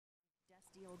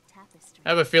I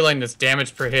have a feeling this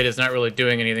damage per hit is not really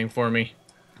doing anything for me.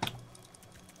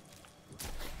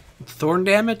 Thorn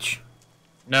damage?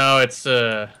 No, it's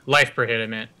life per hit, I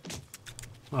meant.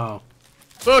 Oh.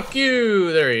 Fuck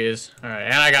you! There he is. Alright,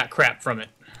 and I got crap from it.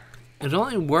 It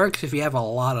only works if you have a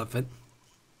lot of it.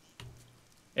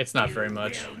 It's not very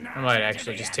much. I might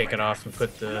actually just take it off and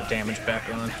put the damage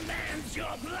back on.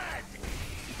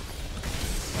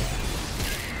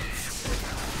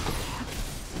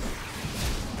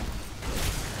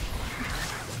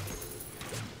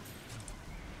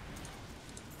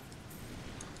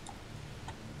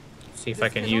 See if I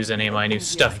can use any of my new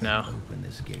stuff now. Open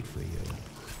this gate for you.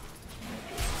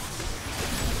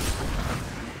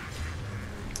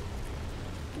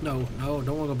 No, no,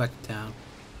 don't want to go back to town.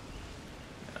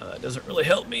 That doesn't really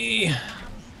help me.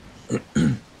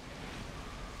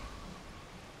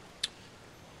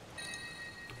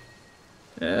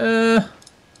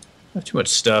 Not too much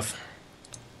stuff.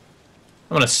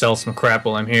 I'm gonna sell some crap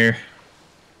while I'm here.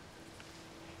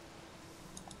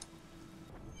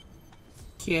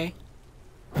 Okay.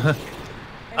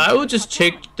 I will just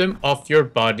take them off your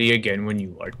body again when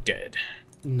you are dead.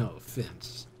 No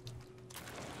offense.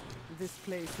 This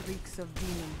place reeks of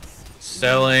demons.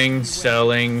 Selling,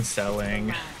 selling,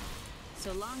 selling.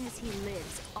 So long as he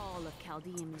lives, all of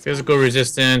Chaldean is Physical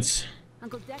resistance.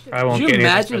 I won't Could you get anything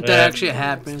imagine for if that that. actually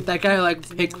happened? That guy like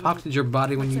pickpocketed your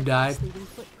body when you died.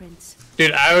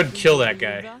 Dude, I would kill that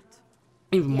guy.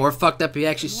 Even more fucked up, he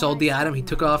actually sold the item he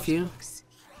took off you.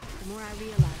 The more I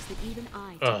realize that even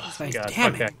I Oh, Like, God,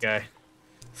 damn fuck it. that guy.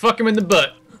 Fuck him in the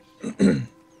butt. Alright.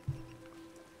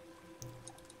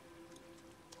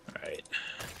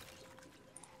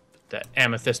 Put that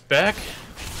amethyst back.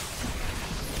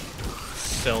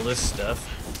 Sell this stuff.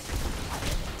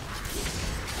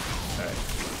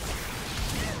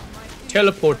 Alright.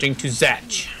 Teleporting to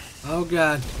Zatch. Oh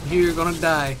god, you're gonna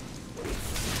die.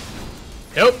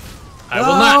 Nope. I will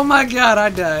Oh not. my god, I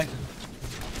died.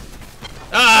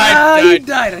 Ah, I You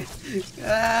died. died.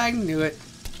 I knew it.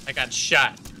 I got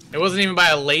shot. It wasn't even by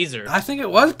a laser. I think it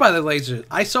was by the laser.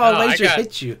 I saw a No, I laser got-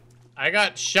 hit you. I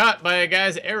got shot by a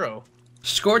guy's arrow.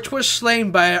 Scorch was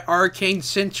slain by an arcane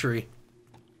sentry.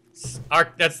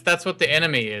 That's what the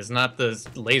enemy is, not the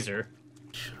laser.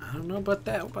 I don't know about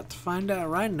that. We're about to find out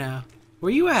right now.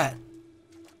 Where you at?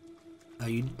 Oh,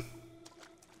 you...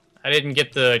 I didn't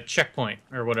get the checkpoint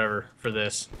or whatever for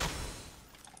this.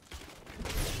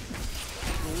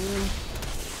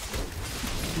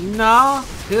 No,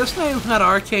 this name's not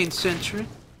arcane sentry.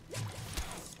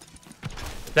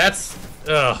 That's...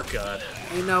 Oh, God.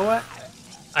 You know what?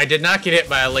 I did not get hit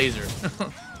by a laser.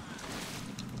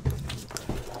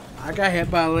 I got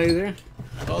hit by a laser.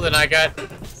 Well, then I got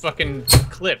fucking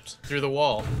clipped through the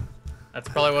wall. That's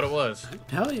probably what it was.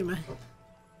 Tell you, man.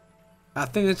 I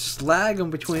think it's just lagging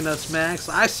between us, Max.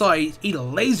 I saw you eat a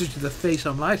laser to the face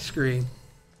on my screen.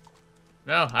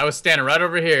 No, I was standing right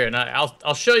over here, and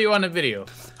I'll show you on the video.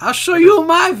 I'll show you on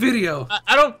my video.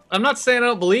 I'm not saying I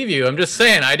don't believe you. I'm just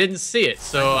saying I didn't see it,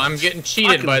 so I'm getting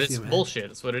cheated Fucking by with this you, man. bullshit.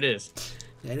 That's what it is.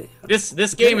 Yeah,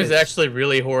 This game is is. actually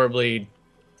really horribly,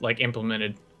 like,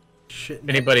 implemented. shit.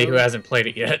 Anybody who hasn't played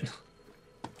it yet.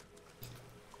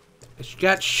 It's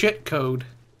got shit code.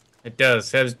 It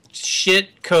does. It has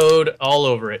shit code all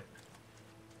over it.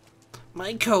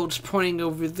 My code's pointing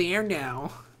over there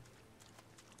now.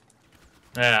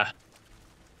 Yeah.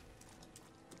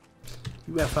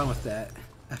 You have fun with that.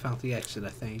 I found the exit, I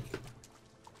think.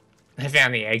 I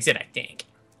found the exit, I think.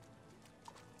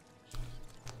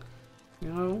 You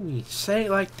know, when you say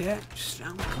it like that, you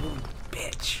sound like a little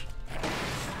bitch.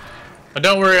 But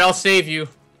don't worry, I'll save you.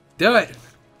 Do it.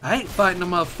 I ain't fighting no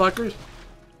motherfuckers.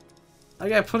 I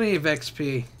got plenty of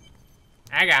XP.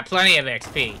 I got plenty of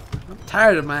XP. I'm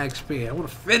tired of my XP. I want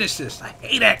to finish this. I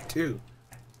hate Act 2.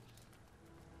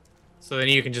 So then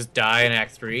you can just die in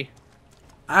Act 3?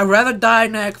 I'd rather die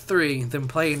in Act 3 than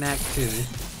play in Act 2.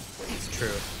 It's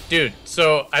true. Dude,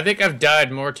 so I think I've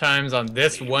died more times on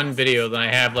this one video than I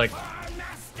have, like,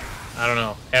 I don't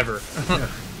know, ever.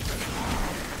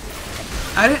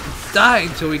 I didn't die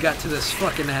until we got to this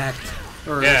fucking act.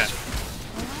 Or Yeah.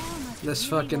 this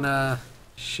fucking,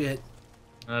 shit.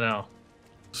 I know.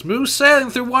 Smooth sailing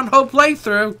through one whole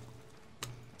playthrough.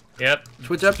 Yep.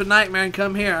 Switch up to Nightmare and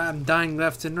come here. I'm dying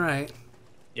left and right.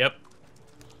 Yep.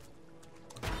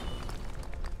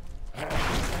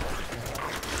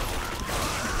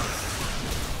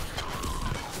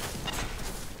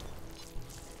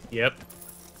 Yep.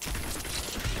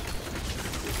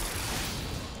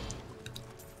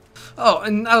 Oh,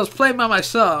 and I was playing by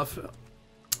myself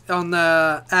on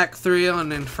the Act 3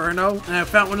 on Inferno, and I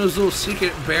found one of those little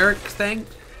secret barrack thing.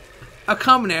 I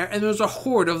come there, and there's a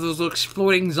horde of those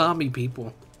exploding zombie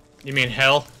people. You mean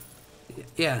hell?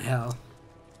 Yeah, hell.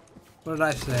 What did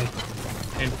I say?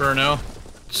 Inferno?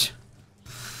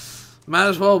 Might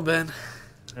as well have been.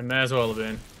 It might as well have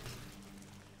been.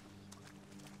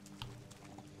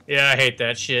 Yeah, I hate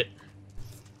that shit.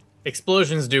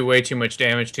 Explosions do way too much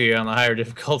damage to you on the higher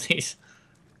difficulties.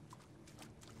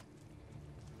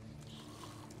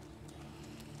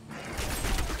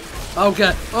 Oh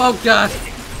god. Oh god.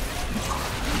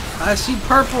 I see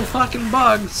purple fucking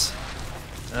bugs.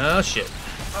 Oh shit.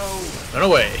 Run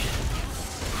away.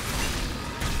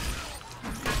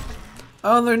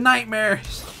 Oh, they're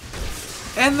nightmares.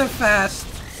 And they're fast.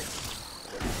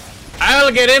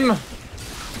 I'll get him!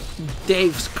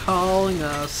 Dave's calling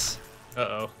us.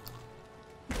 Uh-oh.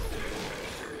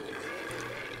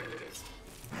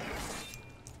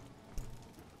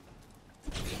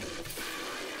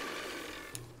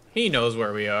 He knows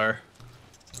where we are.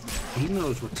 He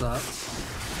knows what's up.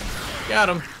 Got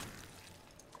him.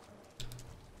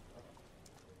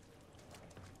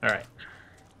 Alright.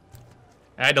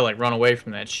 I had to, like, run away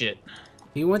from that shit.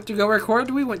 He went to go record,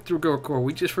 we went to go record.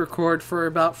 We just record for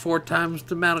about 4 times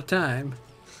the amount of time.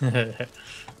 Yeah.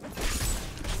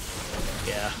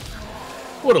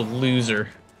 What a loser.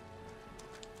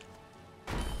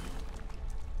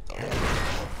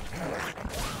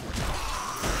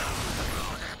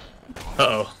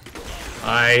 Uh-oh.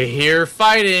 I hear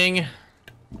fighting.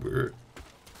 No,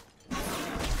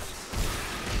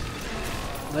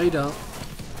 you don't.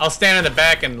 I'll stand in the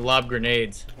back and lob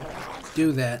grenades.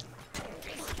 Do that.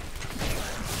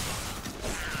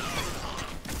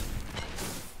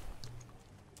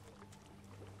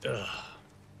 Ugh.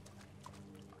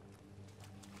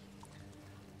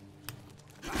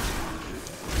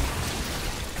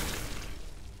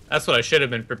 That's what I should have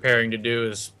been preparing to do,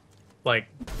 is like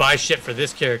buy shit for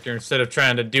this character instead of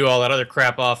trying to do all that other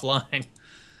crap offline.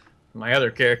 My other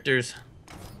characters.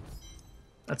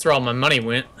 That's where all my money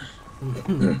went.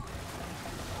 That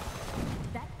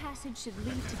passage should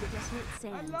lead to the desolate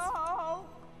sands.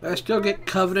 I still get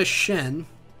Covetous Shen.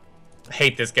 I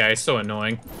hate this guy, he's so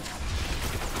annoying.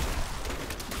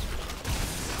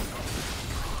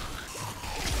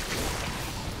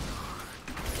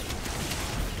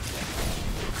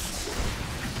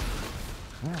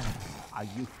 Are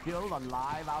you still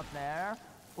alive out there?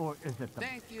 Or is it the...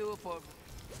 Thank you for...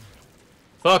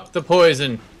 Fuck the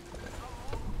poison. I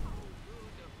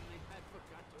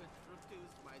forgot to introduce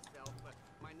myself.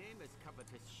 My name is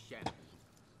Covetous Shen.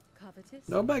 Covetous?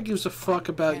 Nobody gives a fuck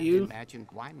about Can't you. imagine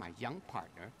why my young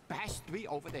partner bashed me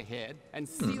over the head and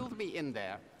sealed me in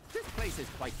there. This place is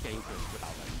quite dangerous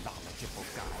without a knowledgeable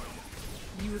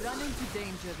guide. You run into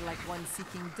danger like one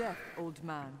seeking death, old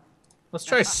man. Let's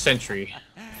try Sentry.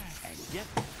 And yet,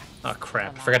 Oh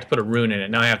crap, I forgot to put a rune in it.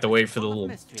 Now I have to wait for the little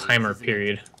timer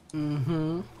period.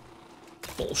 Mm-hmm.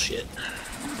 Bullshit.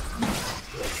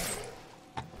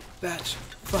 That's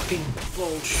fucking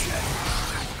bullshit.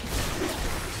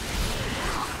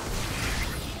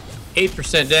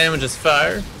 8% damage is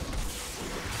fire.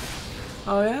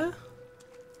 Oh yeah?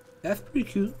 That's pretty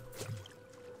cute.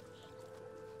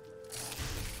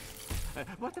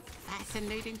 what a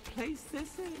fascinating place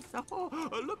this is.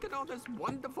 Oh, look at all this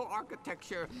wonderful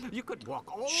architecture. You could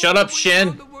walk all Shut the up, way Shen.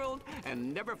 around the world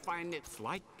and never find its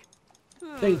like.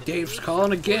 I think Dave's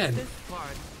calling again. This part,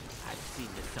 I've seen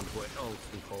this somewhere else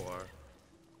before.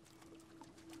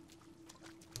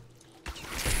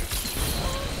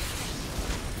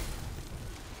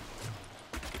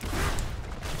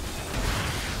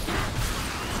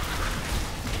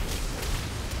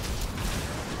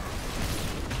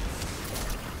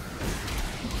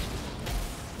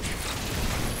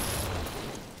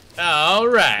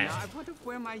 Alright. Now, I wonder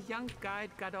where my young guide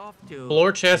got off to.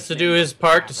 Blorch has to do his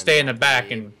part to stay in the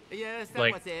back and Yes, that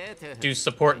like, was it. do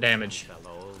support damage.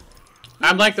 Fellow.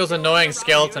 I'm like those annoying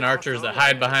skeleton archers that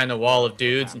hide behind a wall of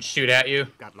dudes and shoot at you.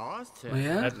 Got lost? Oh,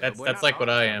 yeah? That's like what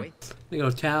I am. They go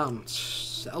to town and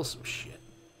sell some shit.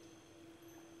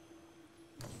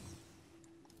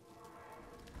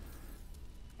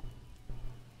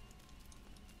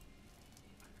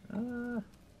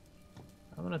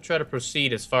 I'm gonna try to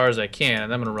proceed as far as I can,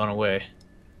 and I'm gonna run away.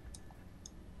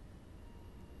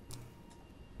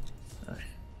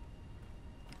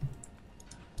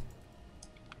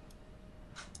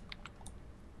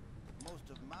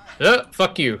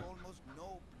 Fuck you.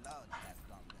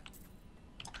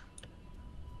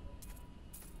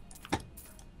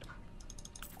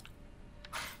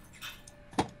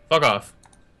 Fuck off.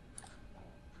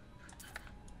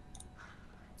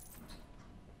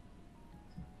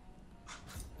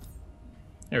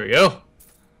 There we go.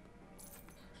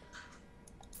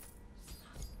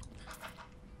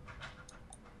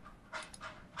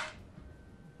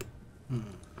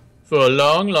 For a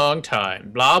long, long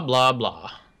time. Blah, blah,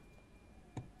 blah.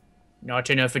 Not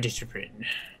enough of discipline.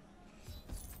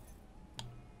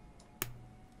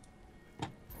 I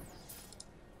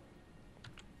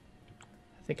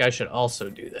think I should also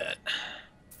do that.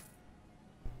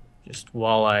 Just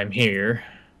while I'm here.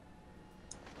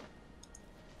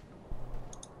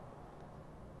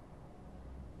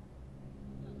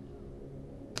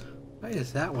 Why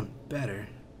is that one better?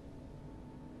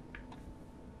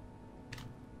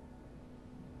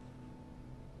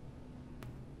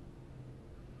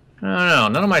 I don't know.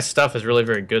 None of my stuff is really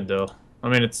very good, though. I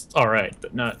mean, it's alright,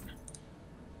 but not...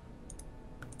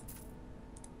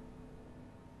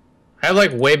 I have,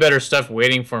 like, way better stuff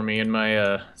waiting for me in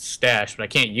my stash, but I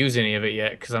can't use any of it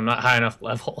yet because I'm not high enough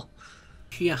level.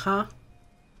 Yeah, huh?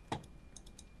 Let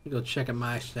me go check at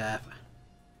my staff.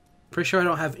 Pretty sure I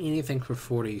don't have anything for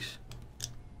 40s.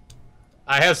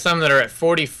 I have some that are at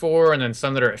 44 and then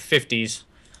some that are at 50s.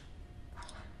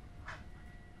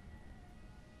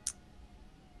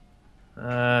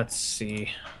 Let's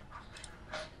see.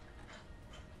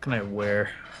 What can I wear?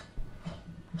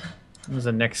 What was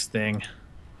the next thing?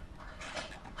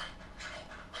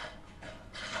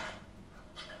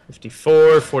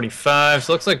 54, 45.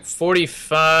 So it looks like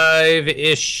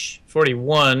 45-ish.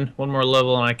 41. One more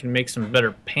level and I can make some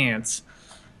better pants.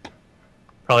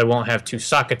 Probably won't have 2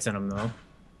 sockets in them, though.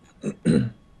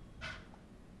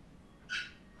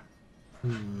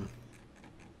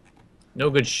 No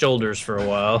good shoulders for a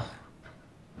while.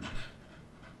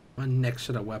 My next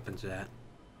set of weapons at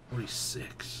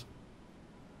 46.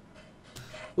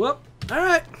 Well,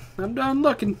 alright. I'm done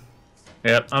looking.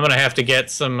 Yep, I'm gonna have to get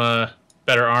some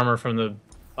better armor from the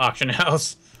auction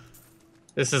house.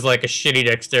 This is like a shitty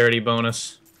dexterity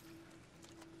bonus.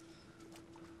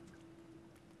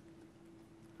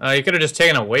 You could have just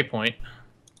taken a waypoint.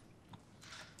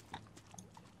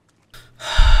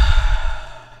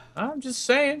 I'm just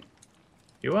saying.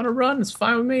 If you want to run, it's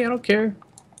fine with me. I don't care.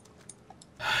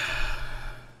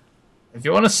 If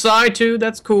you want to sigh too,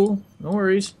 that's cool. No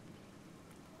worries.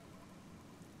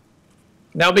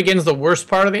 Now begins the worst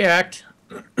part of the act.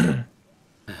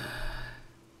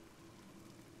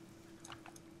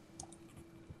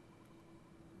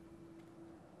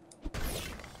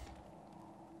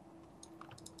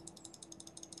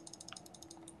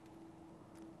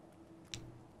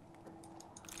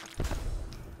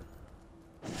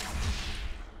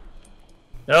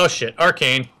 Oh shit,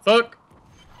 arcane. Fuck.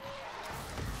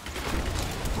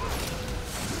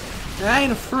 I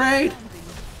ain't afraid.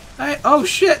 Oh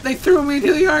shit, they threw me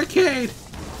to the arcade.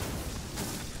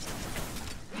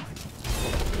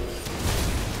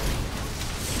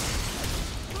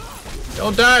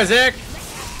 Don't die, Zach.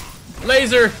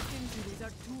 Laser. Injuries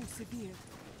are too severe.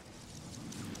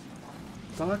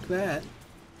 Fuck that.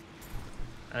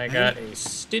 I got a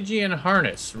Stygian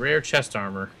harness, rare chest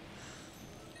armor.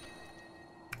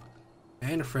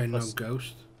 I ain't afraid of no Plus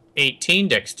ghost. 18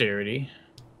 dexterity.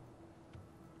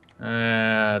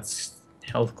 It's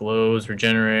health glows,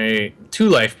 regenerate 2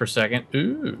 life per second.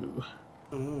 Ooh.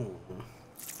 Ooh.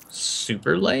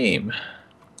 Super lame.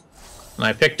 And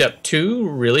I picked up 2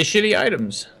 really shitty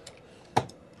items.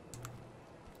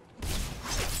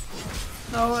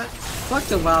 Know what? Fuck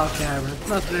the wild cavern.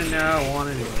 Nothing in there I want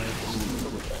anyway.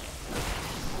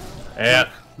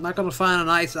 Yeah. I'm not gonna find a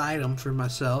nice item for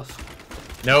myself.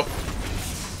 Nope.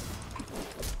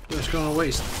 I'm just gonna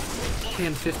waste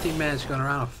 10, 15 minutes going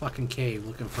around a fucking cave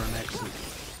looking for an exit.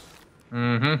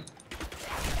 Mm-hmm.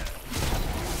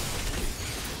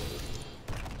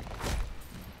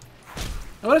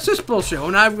 What is this bullshit?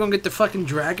 Well, now we're gonna get the fucking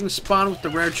dragon spawn with the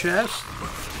rare chest?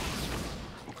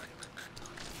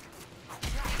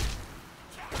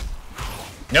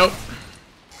 Nope.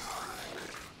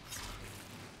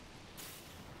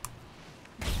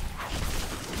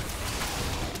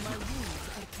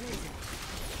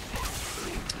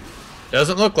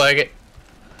 Doesn't look like it.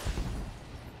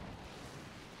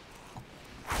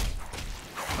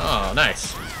 Oh,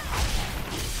 nice.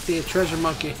 See a treasure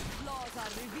monkey.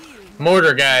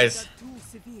 Mortar guys. Too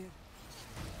severe.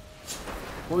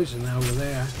 Poison over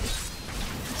there.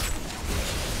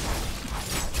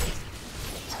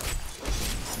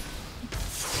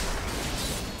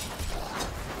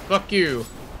 Fuck you.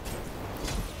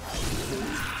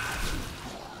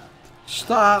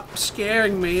 Stop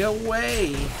scaring me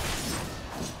away.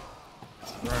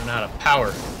 Running out of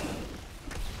power.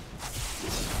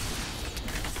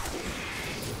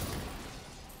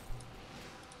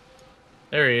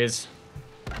 There he is.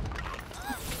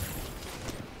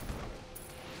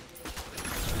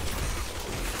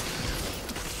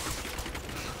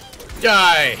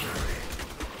 Die!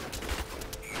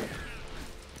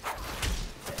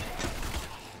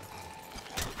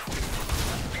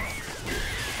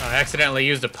 I accidentally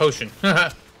used a potion.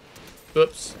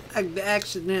 Oops.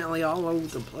 Accidentally all over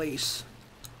the place.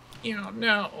 You don't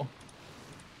know.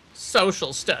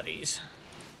 Social studies.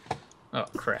 Oh,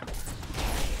 crap.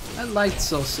 I liked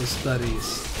social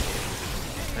studies.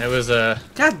 It was a...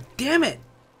 God damn it!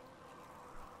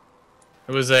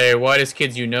 It was a whitest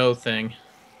kids you know thing.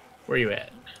 Where you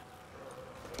at?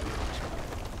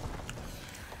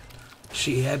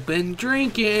 She had been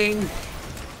drinking.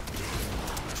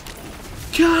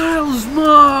 Kyle's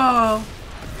mom!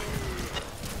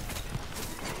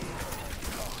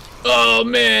 Oh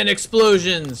man,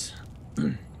 explosions!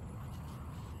 And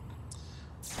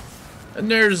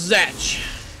there's Zatch.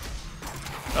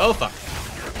 Oh fuck.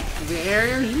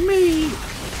 There's me.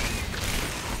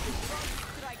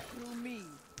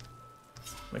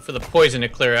 Wait for the poison to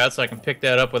clear out so I can pick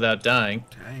that up without dying.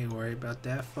 I ain't worried about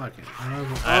that fucking.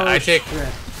 I shit.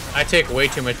 take way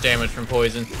too much damage from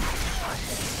poison.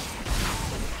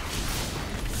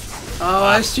 Oh,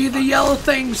 I see the yellow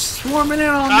things swarming in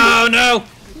on me. Oh no!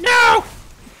 No!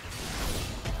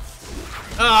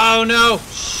 Oh no!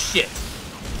 Shit.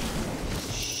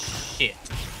 Shit.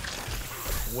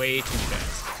 Way too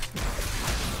fast.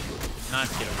 Not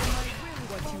get away.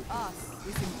 What you ask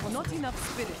is not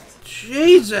enough spirit.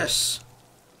 Jesus!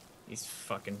 These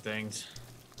fucking things.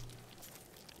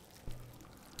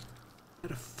 Where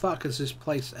the fuck is this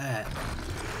place at?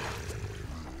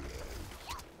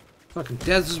 Fucking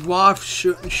Dez's wife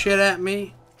shooting shit at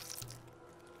me.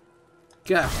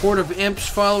 Got a horde of imps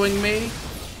following me.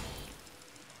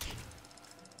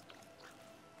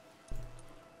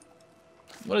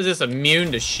 What is this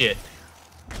immune to shit?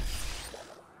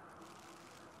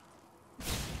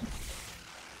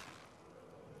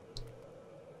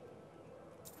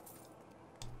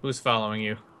 Who's following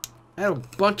you? I had a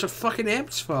bunch of fucking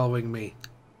imps following me.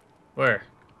 Where?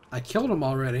 I killed them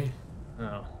already.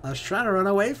 Oh. I was trying to run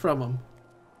away from them.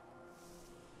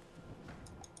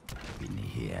 In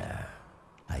here,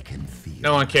 I can feel.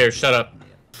 No one cares. Shut up.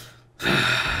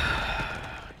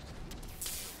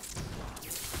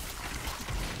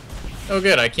 Oh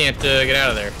good, I can't get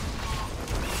out of there.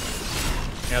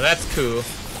 Now that's cool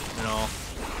and all.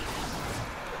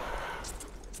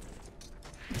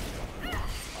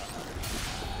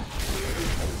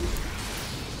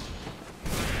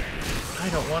 I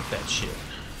don't want that shit.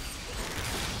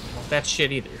 I don't want that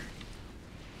shit either.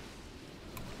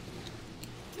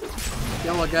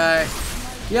 Yellow guy.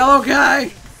 Yellow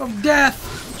guy of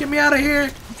death. Get me out of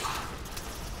here.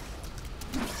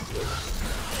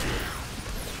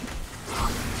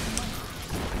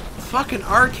 Fucking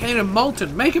Arcane and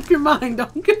Molten. Make up your mind.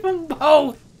 Don't give them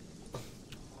both.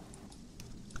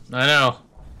 I know.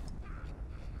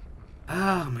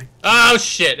 Oh my. Oh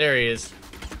shit, there he is.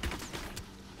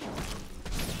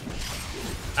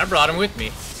 I brought him with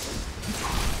me.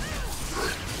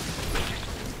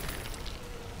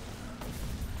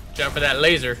 Watch out for that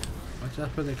laser. Watch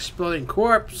out for the exploding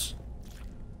corpse.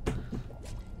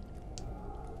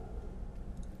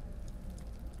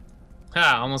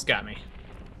 Ha, almost got me.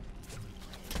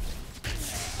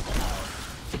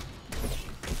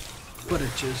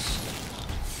 Footages.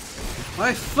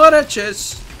 My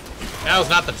footages! Now's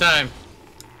not the time.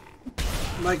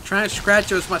 I'm like trying to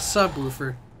scratch it with my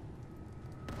subwoofer.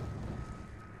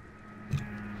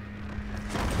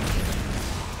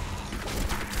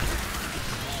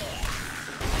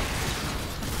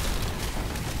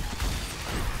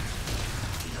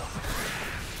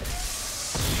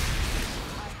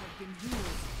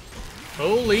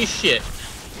 Holy shit.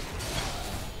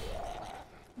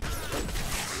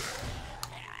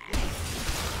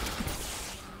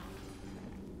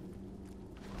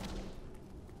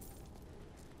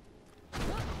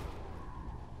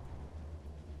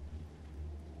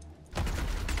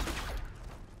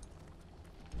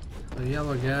 The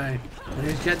yellow guy. And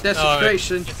he's got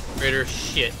desecration. Greater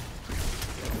shit.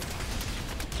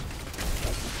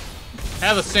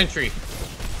 Have a sentry.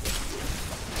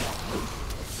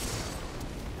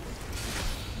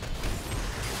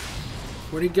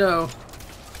 Where'd he go?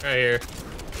 Right here.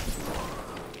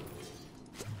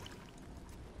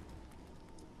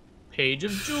 Page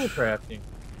of jewel crafting.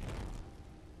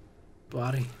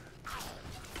 Body.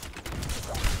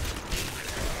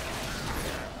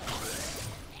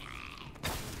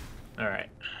 Alright.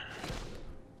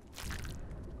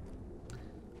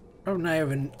 Probably not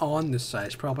even on this side.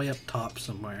 It's probably up top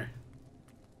somewhere.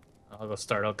 I'll go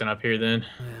start looking up here then.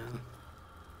 Yeah.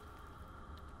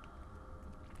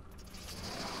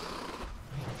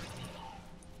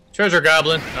 Treasure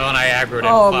goblin. Oh, and I aggroed him.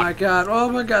 Oh Fuck. my god. Oh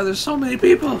my god. There's so many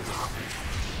people.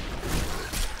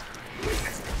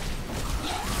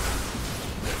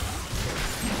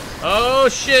 Oh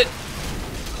shit!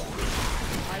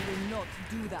 I will not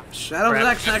do that.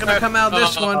 Shadowzack's not gonna come out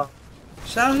this one.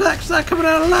 Shadowzack's not coming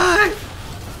out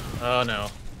alive. Oh no.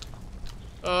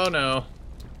 Oh no.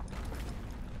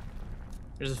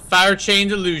 There's a fire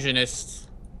chain illusionist.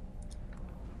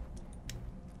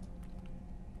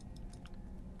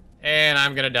 And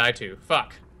I'm gonna die too.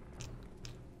 Fuck.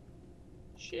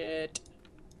 Shit.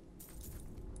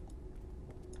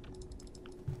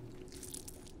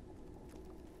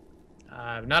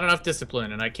 I have not enough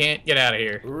discipline and I can't get out of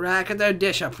here. Rack of their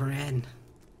discipline.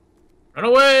 Run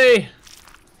away!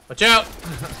 Watch out!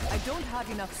 I don't have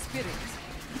enough spirit.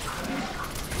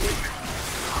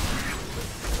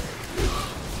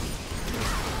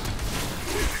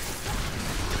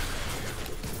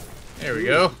 There we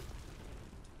go.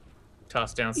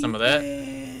 Toss down some of that.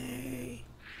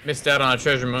 Missed out on a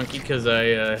treasure monkey because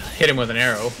I hit him with an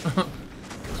arrow.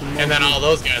 And then all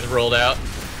those guys rolled out.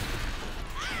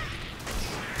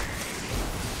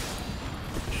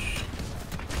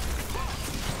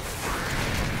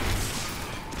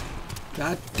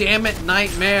 God damn it,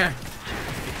 nightmare.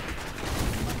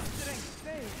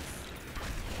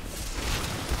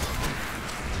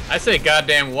 I say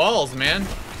goddamn walls, man.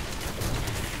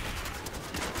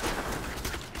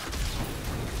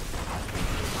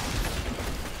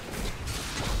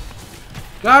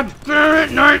 God damn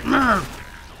it, nightmare.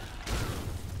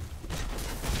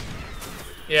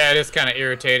 Yeah, it is kind of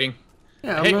irritating.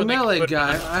 Yeah, I hate I'm a when they melee put it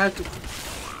guy. on- I have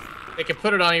to. They can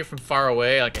put it on you from far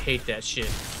away. Like, I hate that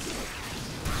shit.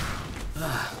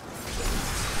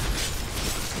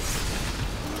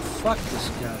 Fuck this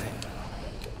guy.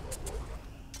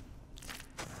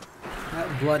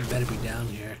 That blood better be down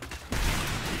here.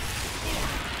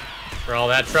 For all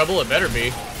that trouble, it better be.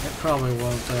 It probably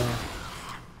won't, though.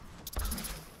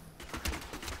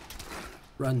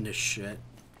 Run this shit.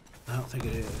 I don't think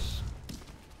it is.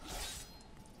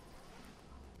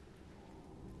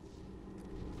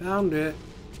 Found it.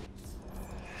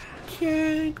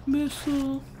 Tank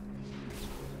missile.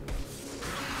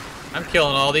 I'm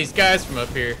killing all these guys from up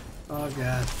here. Oh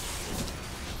god.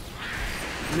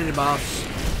 Mini boss.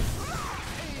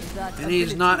 That And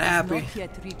he's ability not is happy. Not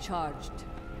yet recharged.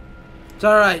 It's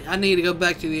alright. I need to go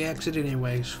back to the exit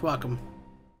anyways. Fuck him.